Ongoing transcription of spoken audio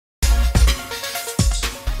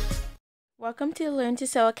Welcome to the Learn to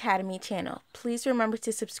Sew Academy channel. Please remember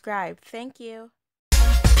to subscribe. Thank you.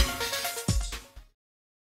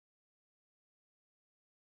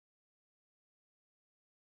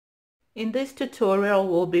 In this tutorial,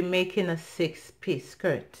 we'll be making a 6-piece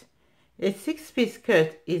skirt. A 6-piece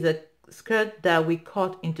skirt is a skirt that we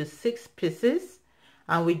cut into 6 pieces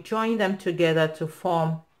and we join them together to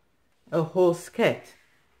form a whole skirt.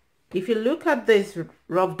 If you look at this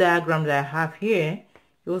rough diagram that I have here,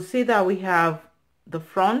 you'll see that we have the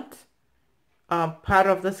front part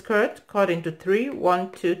of the skirt cut into 3,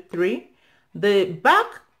 1, 2, 3. The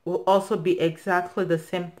back will also be exactly the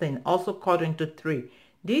same thing, also cut into 3.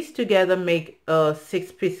 These together make a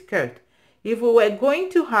 6-piece skirt. If we were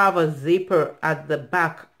going to have a zipper at the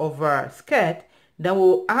back of our skirt, then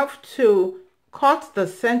we'll have to cut the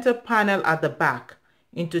center panel at the back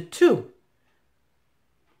into 2.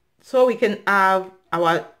 So we can have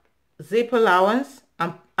our zip allowance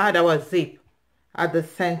and add our zip at the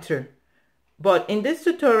center. But in this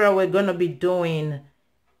tutorial, we're going to be doing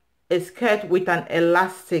a skirt with an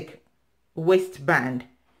elastic waistband.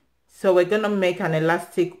 So we're going to make an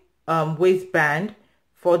elastic waistband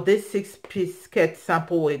for this 6-piece skirt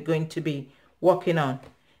sample we're going to be working on.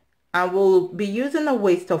 And we'll be using a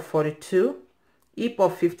waist of 42, hip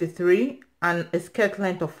of 53, and a skirt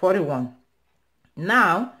length of 41.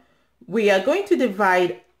 Now, we are going to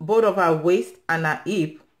divide both of our waist and our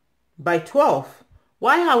hip by 12.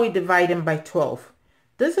 Why are we dividing by 12?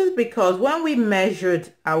 This is because when we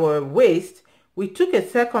measured our waist, we took a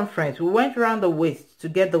circumference. We went around the waist to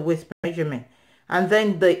get the waist measurement. And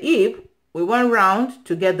then the hip, we went round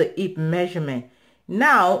to get the hip measurement.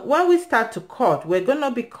 Now, when we start to cut, we're going to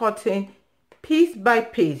be cutting piece by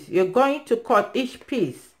piece. You're going to cut each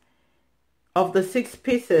piece of the 6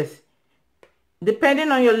 pieces.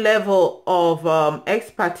 Depending on your level of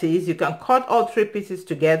expertise, you can cut all 3 pieces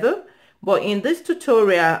together. But in this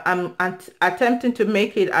tutorial, I'm attempting to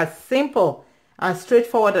make it as simple and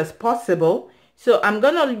straightforward as possible. So I'm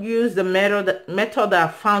going to use the method that I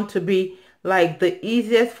found to be like the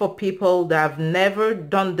easiest for people that have never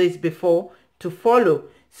done this before to follow.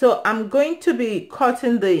 So I'm going to be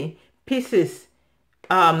cutting the pieces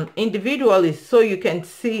individually so you can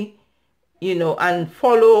see, and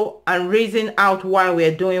follow and reason out why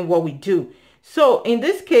we're doing what we do. So in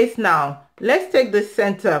this case now, let's take the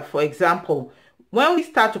center, for example. When we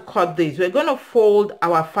start to cut this, we're going to fold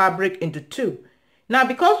our fabric into 2. Now,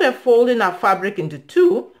 because we're folding our fabric into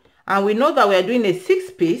 2, and we know that we're doing a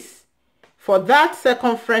 6-piece, for that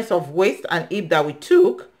circumference of waist and hip that we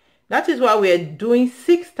took, that is why we're doing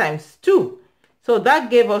 6 times 2. So that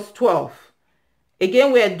gave us 12.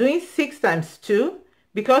 Again, we're doing 6 times 2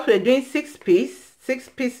 because we're doing 6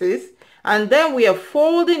 pieces, and then we are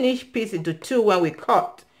folding each piece into 2 when we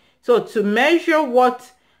cut. So to measure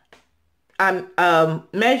what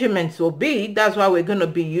measurements will be, that's why we're going to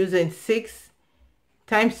be using 6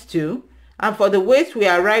 times 2. And for the waist, we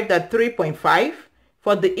arrived at 3.5.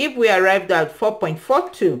 For the hip, we arrived at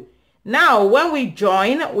 4.42. Now, when we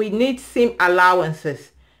join, we need seam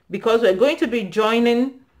allowances because we're going to be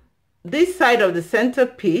joining this side of the center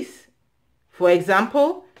piece, for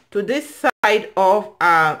example, to this side of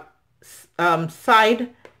our side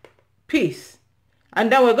piece.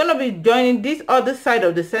 And then we're going to be joining this other side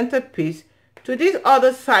of the center piece to this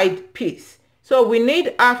other side piece. So we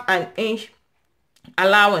need ½ an inch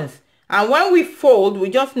allowance. And when we fold, we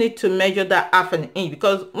just need to measure that ½ an inch,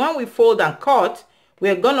 because when we fold and cut,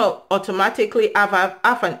 we're going to automatically have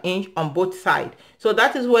 ½ an inch on both sides. So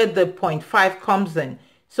that is where the 0.5 comes in.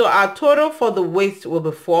 So our total for the waist will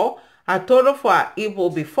be 4. Our total for our hip will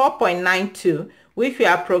be 4.92, which we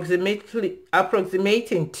are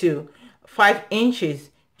approximating to 5 inches,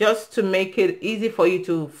 just to make it easy for you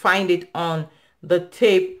to find it on the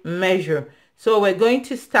tape measure. So we're going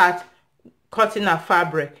to start cutting our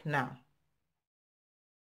fabric now.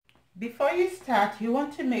 Before you start, you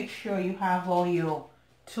want to make sure you have all your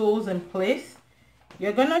tools in place.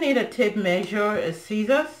 You're going to need a tape measure, a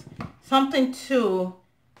scissors, something to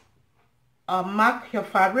mark your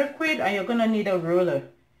fabric with, and you're going to need a ruler.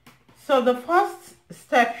 So the first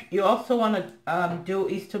step you also want to do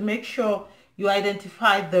is to make sure you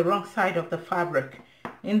identify the wrong side of the fabric.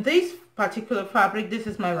 In this particular fabric, this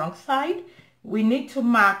is my wrong side. We need to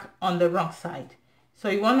mark on the wrong side. So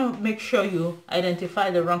you want to make sure you identify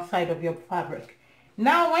the wrong side of your fabric.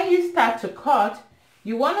 Now, when you start to cut,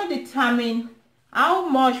 you want to determine how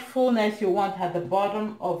much fullness you want at the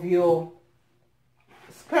bottom of your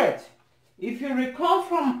skirt. If you recall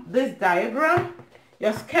from this diagram,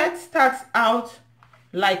 your skirt starts out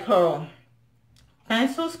like a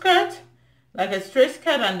pencil skirt, like a straight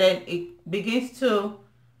skirt, and then it begins to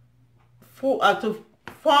to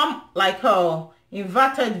form like a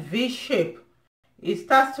inverted V shape. It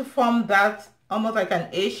starts to form that almost like an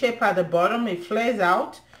A shape at the bottom. It flares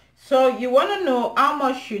out. So you want to know how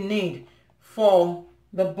much you need for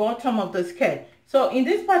the bottom of the skirt. So in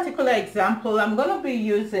this particular example, I'm going to be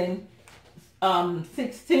using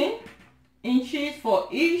 16 inches for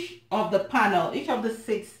each of the panel. Each of the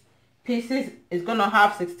 6 pieces is going to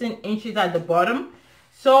have 16 inches at the bottom.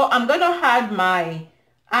 So I'm going to add my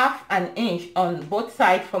half an inch on both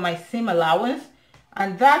sides for my seam allowance,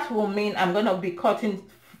 and that will mean I'm going to be cutting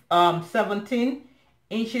 17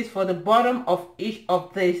 inches for the bottom of each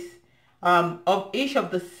of this each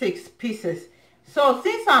of the 6 pieces. So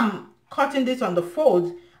since I'm cutting this on the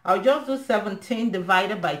folds, I'll just do 17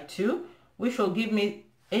 divided by 2, which will give me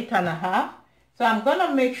 8.5. So I'm going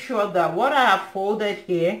to make sure that what I have folded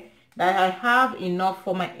here, that I have enough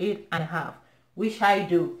for my 8.5, which I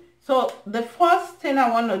do. So the first thing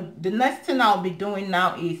the next thing I'll be doing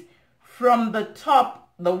now is from the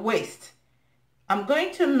top, the waist, I'm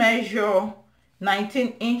going to measure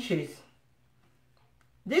 19 inches.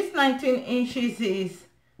 This 19 inches is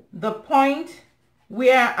the point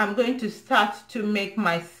where I'm going to start to make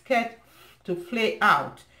my skirt to flare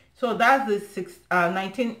out. So that's the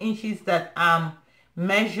 19 inches that I'm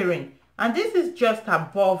measuring. And this is just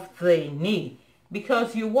above the knee,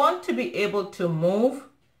 because you want to be able to move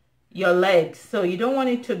your legs. So you don't want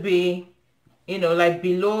it to be, you know, like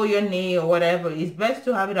below your knee or whatever. It's best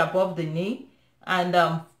to have it above the knee. And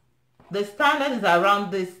the standard is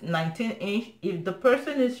around this 19 inch. If the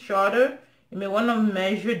person is shorter, you may want to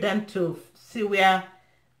measure them to see where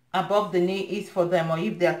above the knee is for them. Or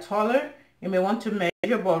if they're taller, you may want to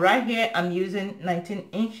measure. But right here, I'm using 19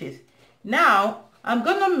 inches. Now, I'm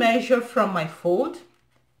going to measure from my fold.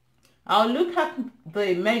 I'll look at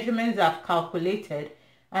the measurements I've calculated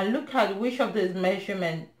and look at which of these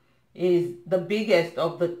measurements is the biggest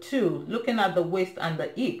of the two, looking at the waist and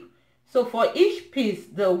the hip. So for each piece,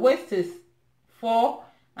 the waist is 4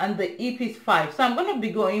 and the hip is 5. So I'm going to be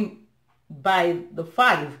going by the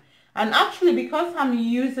 5. And actually, because I'm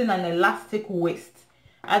using an elastic waist,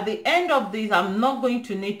 at the end of this, I'm not going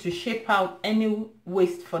to need to shape out any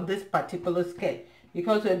waist for this particular skirt,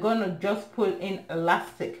 because we're going to just pull in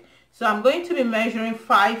elastic. So I'm going to be measuring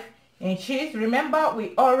 5 inches. Remember,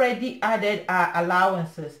 we already added our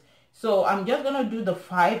allowances. So I'm just going to do the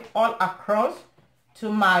 5 all across to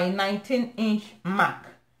my 19-inch mark.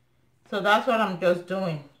 So that's what I'm just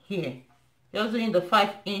doing here. Just doing the 5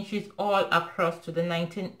 inches all across to the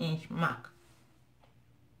 19-inch mark.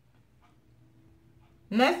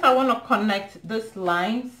 Next, I want to connect these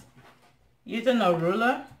lines using a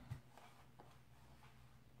ruler.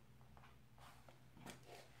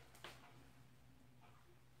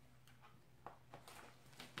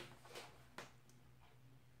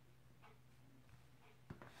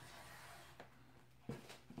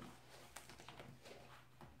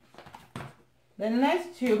 Then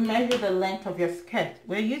next, you measure the length of your skirt.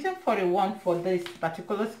 We're using 41 for this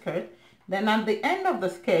particular skirt. Then at the end of the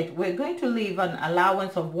skirt, we're going to leave an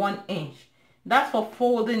allowance of 1 inch. That's for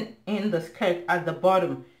folding in the skirt at the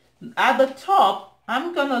bottom. At the top,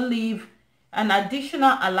 I'm going to leave an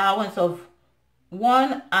additional allowance of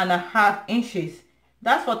 1.5 inches.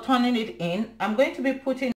 That's for turning it in. I'm going to be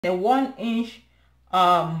putting a 1 inch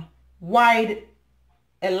wide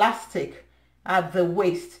elastic at the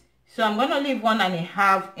waist. So I'm going to leave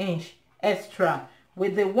 1.5 inch extra.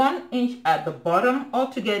 With the 1 inch at the bottom,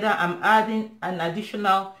 altogether I'm adding an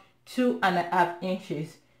additional 2.5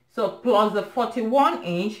 inches. So plus the 41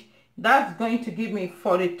 inch, that's going to give me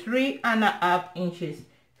 43.5 inches.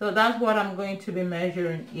 So that's what I'm going to be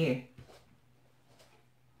measuring here.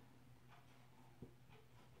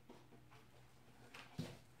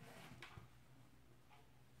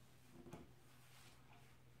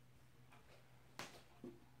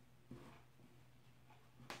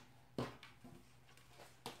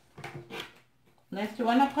 Next, you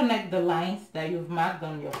want to connect the lines that you've marked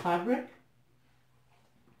on your fabric.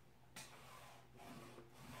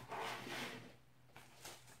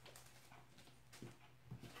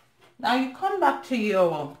 Now you come back to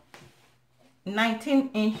your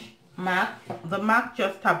 19-inch mark, the mark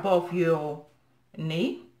just above your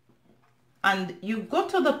knee, and you go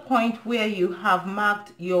to the point where you have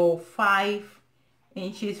marked your 5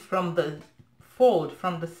 inches from the fold,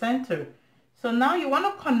 from the center. So now you want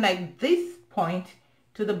to connect this point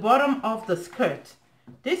to the bottom of the skirt.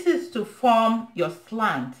 This is to form your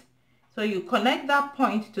slant. So you connect that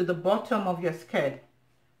point to the bottom of your skirt.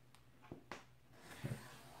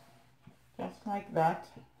 Just like that.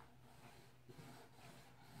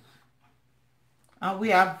 And we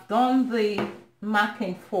have done the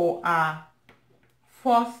marking for our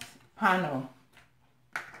first panel.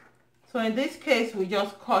 So in this case, we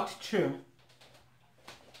just cut through,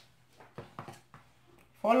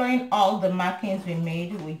 following all the markings we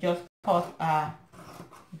made. We just cut our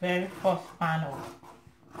very first panel.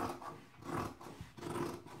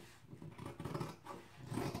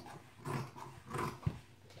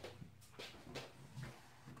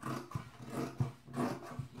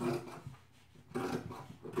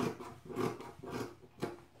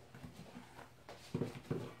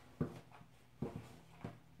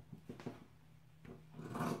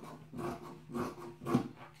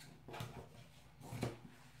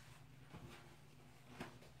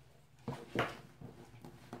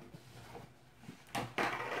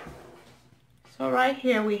 So right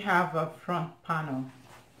here we have a front panel.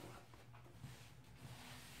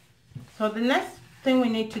 So the next thing we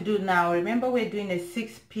need to do now, remember we're doing a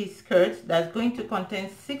 6-piece skirt that's going to contain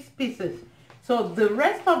 6 pieces. So the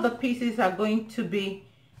rest of the pieces are going to be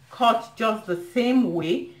cut just the same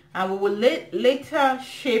way, and we will later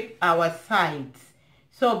shape our sides.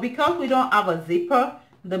 So because we don't have a zipper,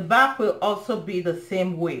 the back will also be the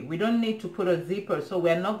same way. We don't need to put a zipper, so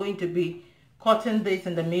we're not going to be cutting this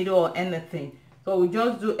in the middle or anything. So we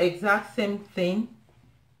just do exact same thing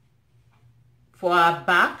for our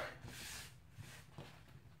back,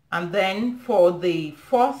 and then for the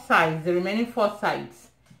 4 sides, the remaining 4 sides.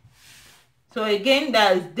 So again,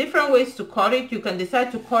 there's different ways to cut it. You can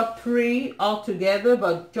decide to cut 3 altogether,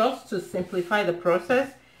 but just to simplify the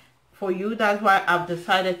process for you, that's why I've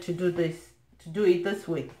decided to do it this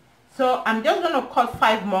way. So I'm just going to cut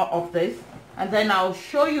 5 more of this, and then I'll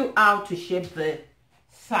show you how to shape the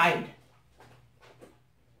side.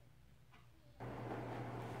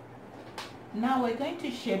 Now we're going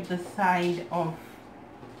to shape the side of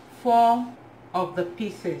 4 of the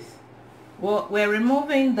pieces. Well, we're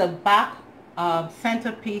removing the back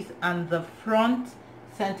centerpiece and the front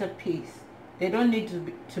centerpiece. They don't need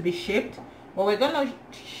to be shaped, but we're going to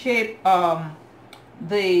shape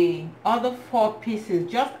the other 4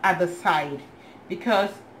 pieces just at the side, because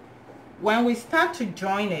when we start to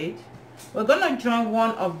join it, we're going to join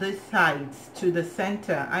one of these sides to the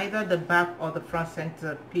center, either the back or the front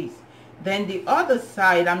centerpiece. Then the other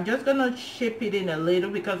side, I'm just going to shape it in a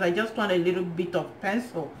little, because I just want a little bit of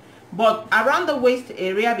pencil. But around the waist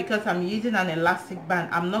area, because I'm using an elastic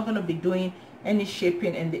band, I'm not going to be doing any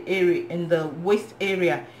shaping in the area, in the waist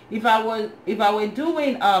area. If I were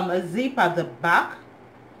doing a zip at the back,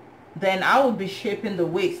 then I would be shaping the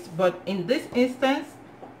waist. But in this instance,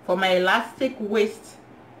 for my elastic waist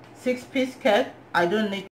 6-piece skirt, I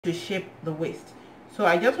don't need to shape the waist. So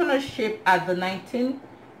I just want to shape at the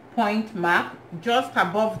 19-point mark, just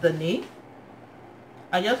above the knee.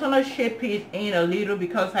 I just want to shape it in a little,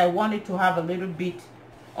 because I want it to have a little bit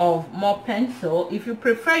of more pencil. If you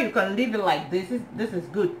prefer, you can leave it like this. This is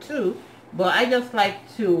good too, but I just like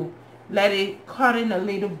to let it cut in a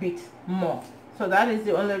little bit more. So that is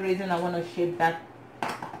the only reason I want to shape that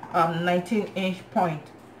 19-inch point.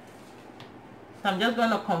 So I'm just going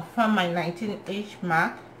to confirm my 19-inch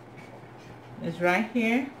mark is right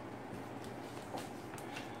here.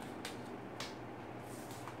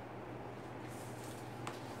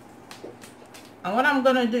 And what I'm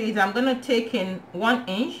going to do is I'm going to take in 1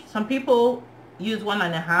 inch. Some people use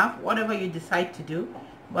 1.5, whatever you decide to do,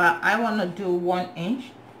 but I want to do 1 inch.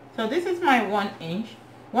 So this is my 1 inch.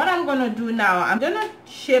 What I'm going to do now, I'm going to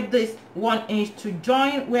shape this 1 inch to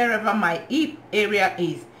join wherever my hip area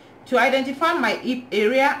is. To identify my hip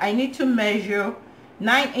area, I need to measure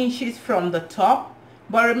 9 inches from the top.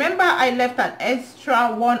 But remember, I left an extra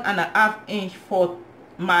 1.5 inch for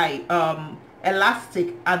my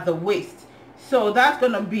elastic at the waist. So that's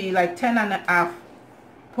going to be like 10.5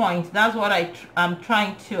 points. That's what I'm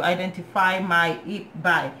trying to identify my hip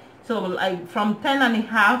by. So like from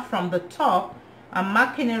 10.5 from the top, I'm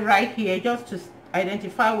marking it right here just to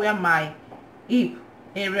identify where my hip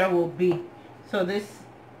area will be. So this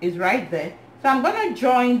is right there. So I'm going to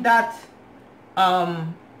join that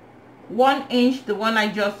 1 inch, the one I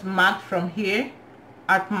just marked from here,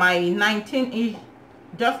 at my 19 inch,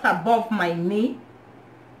 just above my knee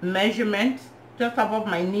measurement, just above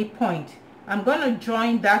my knee point. I'm going to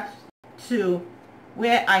join that to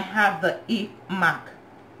where I have the hip mark.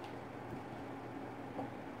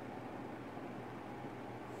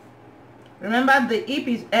 Remember, the hip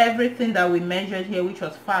is everything that we measured here, which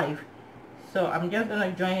was 5. So I'm just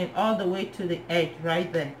going to join it all the way to the edge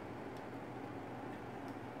right there.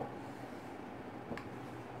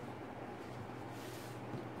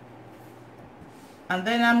 And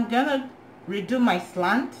then I'm going to redo my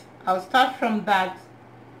slant. I'll start from that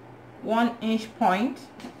 1 inch point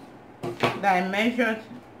that I measured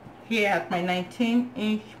here at my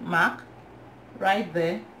 19-inch mark right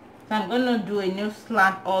there. So I'm going to do a new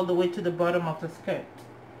slant all the way to the bottom of the skirt.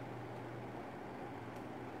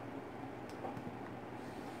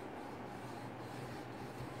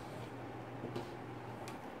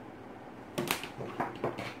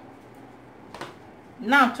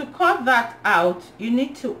 Now to cut that out, you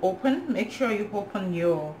need to make sure you open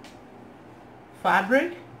your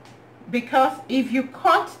fabric, because if you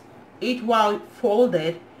cut it while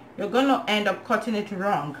folded, you're going to end up cutting it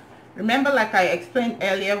wrong. Remember, like I explained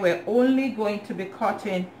earlier, we're only going to be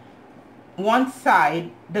cutting one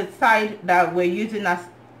side, the side that we're using as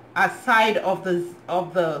a side of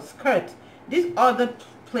the skirt. This other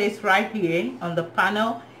place right here on the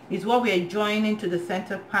panel is what we are joining to the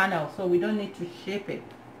center panel, so we don't need to shape it.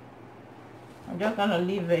 I'm just going to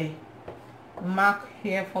leave a mark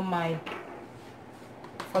here for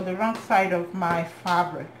the wrong side of my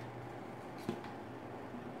fabric.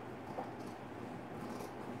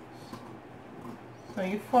 So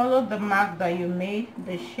you follow the mark that you made,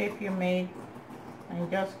 the shape you made, and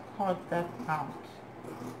just cut that out.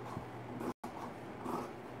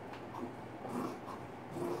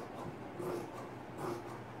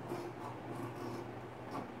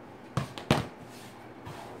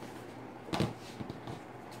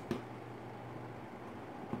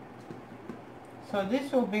 So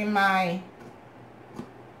this will be my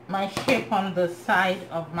shape on the side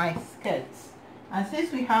of my skirts. And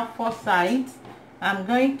since we have 4 sides, I'm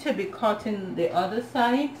going to be cutting the other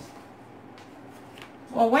sides.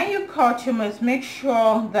 Well, when you cut, you must make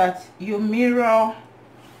sure that you make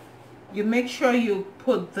sure you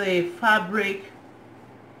put the fabric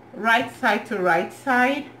right side to right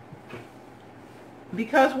side,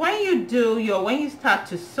 because when you start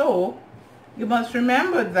to sew, you must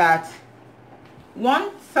remember that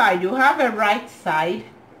one side, you have a right side,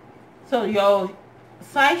 so your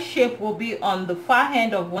side shape will be on the far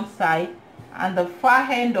end of one side and the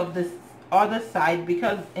far end of the other side,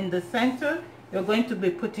 because in the center you're going to be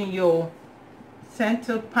putting your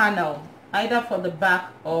center panel either for the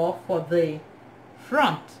back or for the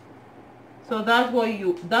front. So that's why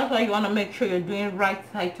you want to make sure you're doing right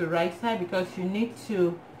side to right side, because you need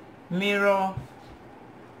to mirror.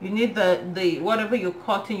 You need the whatever you're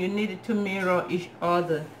cutting, you need it to mirror each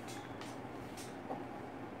other.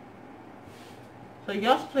 So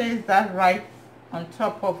just place that right on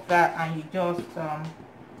top of that, and you just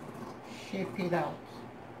shape it out.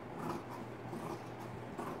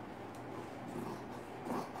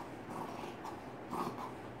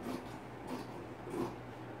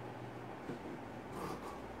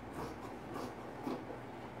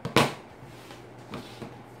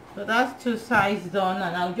 So that's 2 sides done,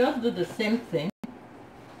 and I'll just do the same thing.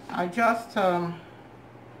 I'll just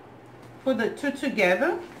put the 2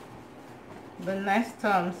 together. The next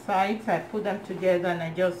sides, I put them together, and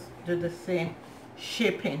I just do the same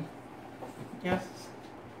shaping, just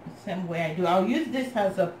the same way I do. I'll use this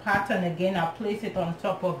as a pattern again. I'll place it on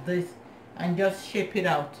top of this and just shape it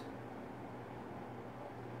out.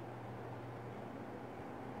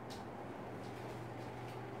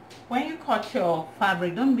 When you cut your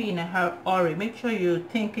fabric, don't be in a hurry. Make sure you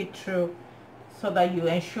think it through so that you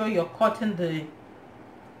ensure you're cutting the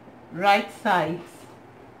right sides.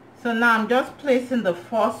 So now I'm just placing the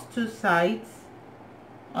first 2 sides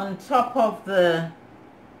on top of the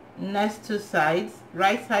next 2 sides,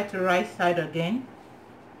 right side to right side again.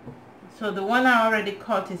 So the one I already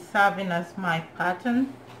cut is serving as my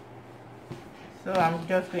pattern. So I'm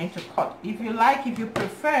just going to cut. If you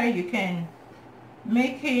prefer, you can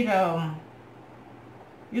make it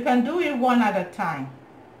you can do it one at a time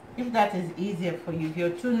if that is easier for you. If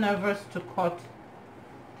you're too nervous to cut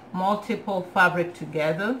multiple fabric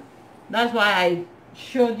together, that's why I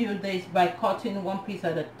showed you this by cutting one piece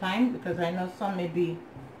at a time, because I know some may be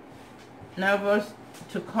nervous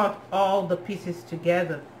to cut all the pieces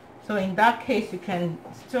together. So in that case, you can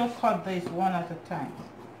still cut this one at a time.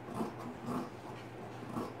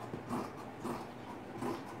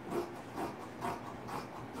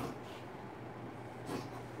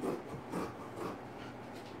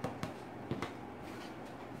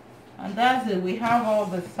 And that's it. We have all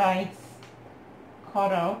the sides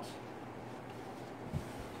cut out.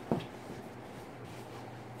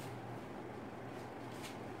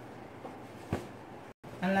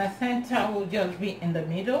 And our center will just be in the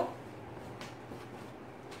middle.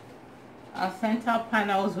 Our center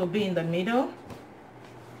panels will be in the middle.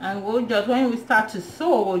 And we'll just, when we start to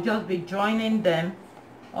sew, we'll just be joining them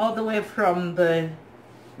all the way from the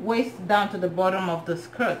waist down to the bottom of the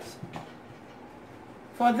skirt.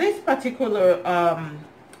 For this particular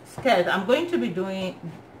skirt, I'm going to be doing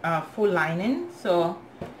full lining, so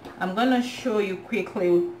I'm gonna show you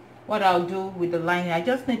quickly what I'll do with the lining. I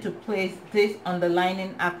just need to place this on the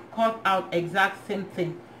lining and cut out exact same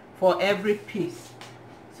thing for every piece.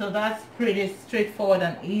 So that's pretty straightforward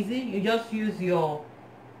and easy. You just use your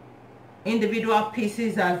individual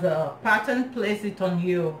pieces as a pattern, place it on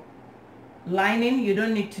your lining. You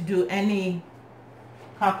don't need to do any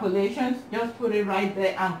calculations, just put it right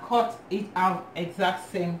there and cut it out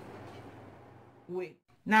exact same way.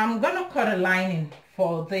 Now I'm gonna cut a lining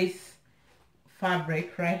for this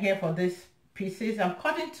fabric right here. For these pieces, I'm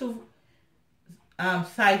cutting two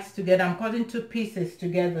sides together. I'm cutting two pieces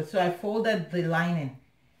together, so I folded the lining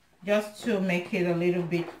just to make it a little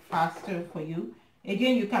bit faster for you.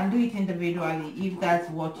 Again, you can do it individually if that's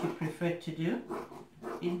what you prefer to do,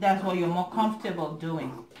 if that's what you're more comfortable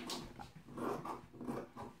doing.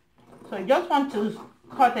 So you just want to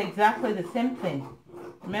cut exactly the same thing.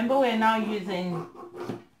 Remember, we're now using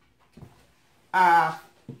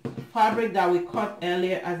fabric that we cut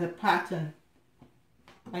earlier as a pattern,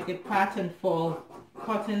 like a pattern for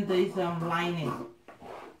cutting this lining.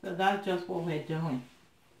 So that's just what we're doing.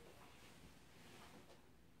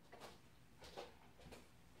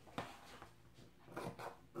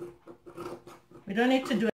 We don't need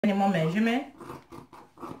to do any more measurement.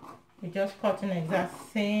 We're just cutting exact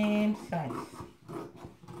same size.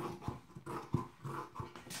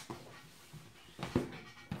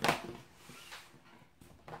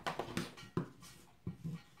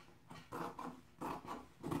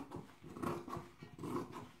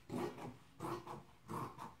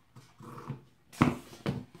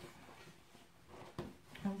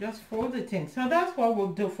 I'll just fold it in. So that's what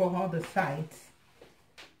we'll do for all the sides.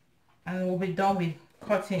 And we'll be done with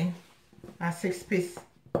cutting a 6-piece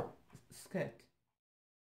skirt.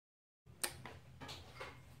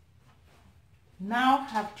 Now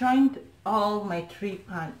I've joined all my three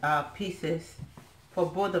pieces for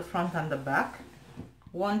both the front and the back.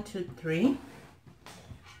 1, 2, 3,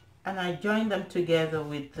 and I joined them together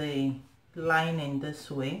with the lining this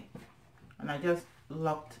way, and I just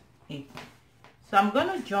locked it. So I'm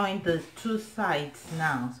going to join the two sides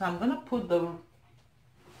now. So I'm going to put the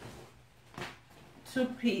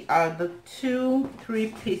three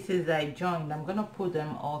pieces I joined. I'm going to put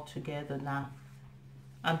them all together now,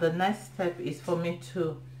 and the next step is for me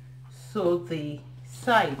to sew the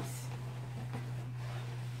sides.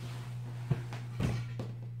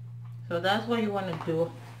 So that's what you want to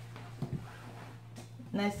do.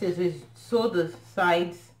 Next is we sew the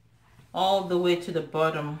sides all the way to the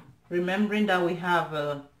bottom, remembering that we have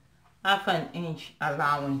a 1/2 inch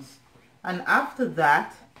allowance. And after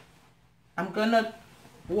that, I'm gonna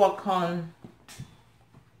work on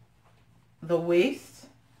the waist.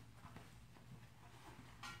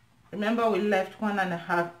 Remember, we left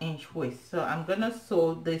 1.5 inch waist, so I'm gonna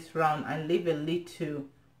sew this round and leave a little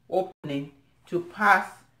opening to pass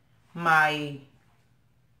my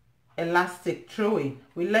elastic through it.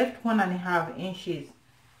 We left 1.5 inches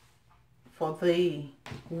for the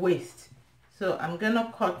waist, so I'm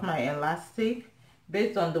gonna cut my elastic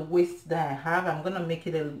based on the waist that I have. I'm gonna make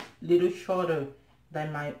it a little shorter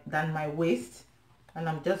than my waist, and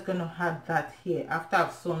I'm just gonna add that here. After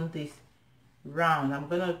I've sewn this round, I'm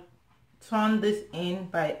gonna turn this in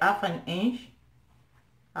by 1/2 inch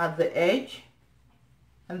at the edge,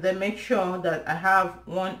 and then make sure that I have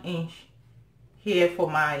 1 inch here for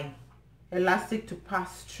my elastic to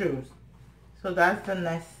pass through. So that's the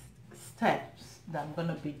next steps that I'm going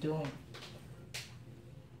to be doing.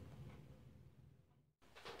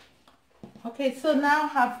 Okay, so now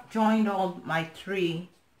I've joined all my 3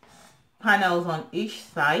 panels on each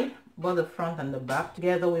side, both the front and the back,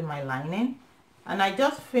 together with my lining, and I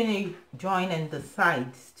just finished joining the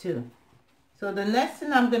sides too. So the next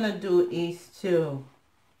thing I'm going to do is to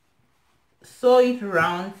sew it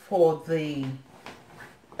round for the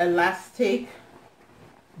elastic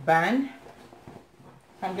band.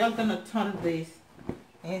 I'm just going to turn this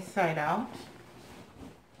inside out.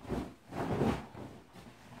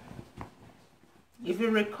 If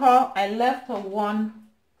you recall, I left a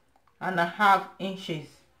 1.5 inches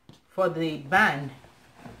for the band.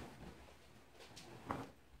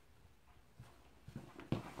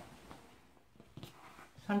 So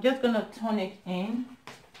I'm just going to turn it in.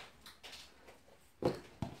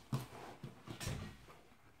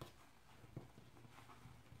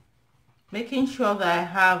 Making sure that I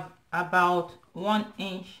have about 1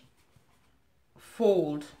 inch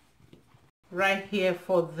fold right here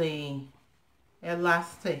for the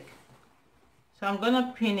elastic. So I'm going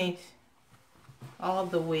to pin it all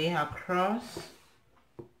the way across.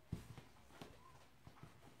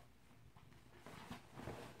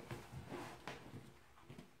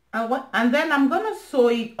 And then I'm going to sew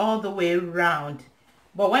it all the way around.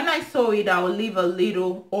 But when I sew it, I will leave a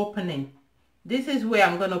little opening. This is where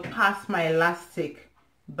I'm going to pass my elastic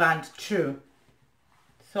band through.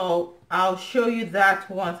 So I'll show you that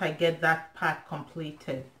once I get that part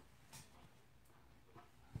completed.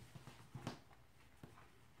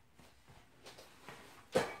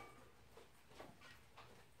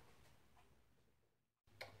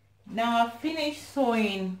 Now I've finished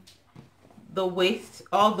sewing the waist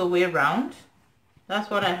all the way around. That's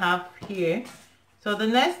what I have here. So the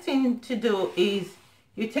next thing to do is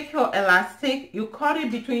you take your elastic, you cut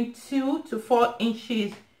it between 2 to 4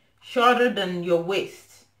 inches shorter than your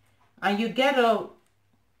waist, and you get a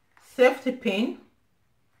safety pin,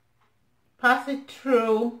 pass it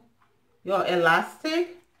through your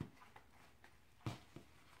elastic,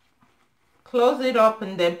 close it up,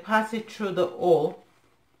 and then pass it through the hole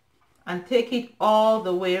and take it all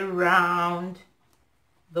the way around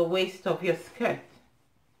the waist of your skirt.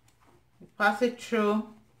 You pass it through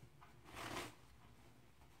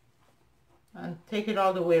and take it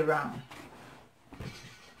all the way around.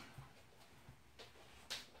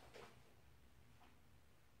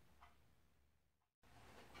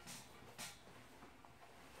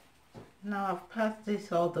 Now I've passed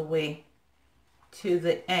this all the way to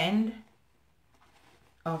the end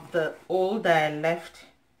of the hole that I left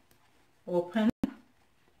open.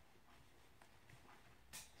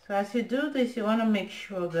 So as you do this, you want to make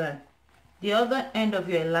sure that the other end of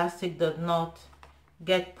your elastic does not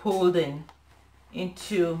get pulled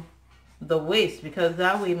into the waist, because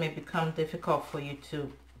that way it may become difficult for you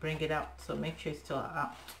to bring it out. So make sure it's still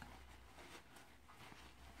out.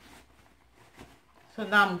 So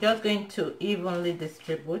now I'm just going to evenly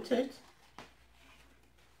distribute it.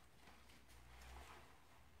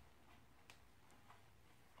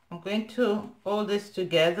 I'm going to hold this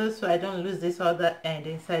together so I don't lose this other end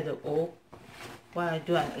inside the hole while I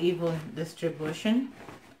do an even distribution.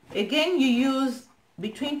 Again, you use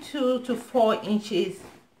between 2 to 4 inches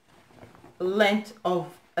length of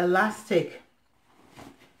elastic.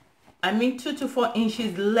 I mean 2 to 4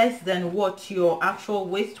 inches less than what your actual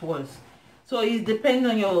waist was. So it's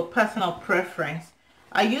depending on your personal preference.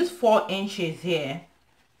 I use 4 inches here,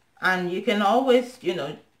 and you can always,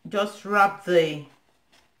 just wrap the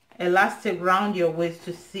elastic around your waist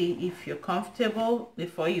to see if you're comfortable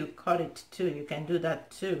before you cut it too. You can do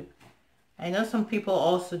that too. I know some people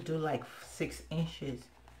also do like 6 inches,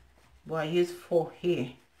 but I use 4 here.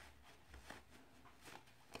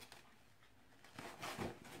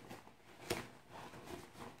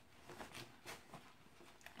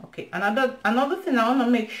 Okay, another thing, I want to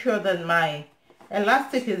make sure that my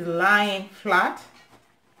elastic is lying flat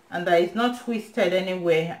and that it's not twisted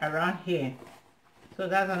anywhere around here. So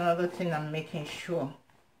that's another thing I'm making sure.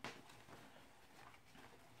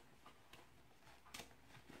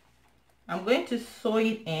 I'm going to sew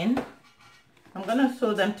it in. I'm going to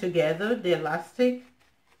sew them together, the elastic,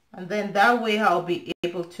 and then that way I'll be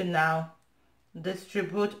able to now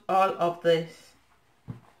distribute all of this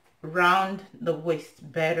around the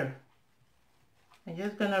waist better. I'm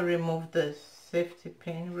just going to remove the safety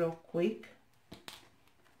pin real quick.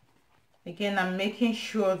 Again, I'm making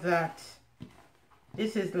sure that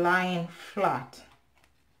this is lying flat.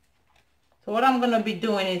 So what I'm going to be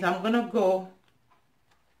doing is I'm going to go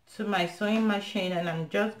to my sewing machine and I'm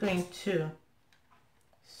just going to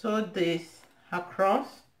sew this across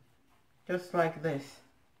just like this.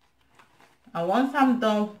 And once I'm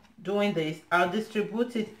done doing this, I'll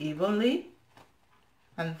distribute it evenly,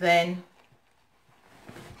 and then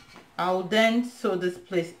I'll then sew this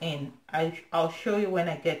place in. I'll show you when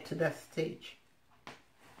I get to that stage.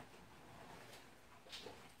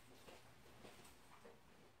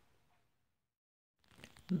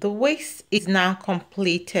 The waist is now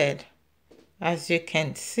completed, as you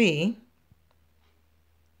can see.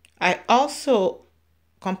 I also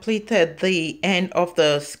completed the end of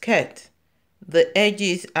the skirt. The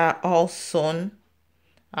edges are all sewn.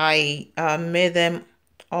 I made them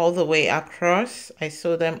all the way across. I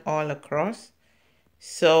sewed them all across.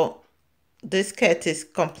 So this skirt is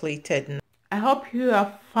completed now. I hope you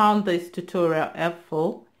have found this tutorial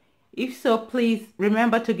helpful. If so, please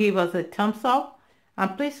remember to give us a thumbs up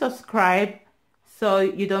and please subscribe so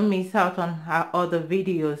you don't miss out on our other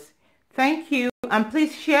videos. Thank you, and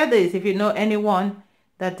please share this if you know anyone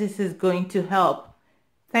that this is going to help.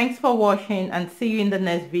 Thanks for watching, and see you in the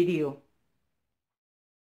next video.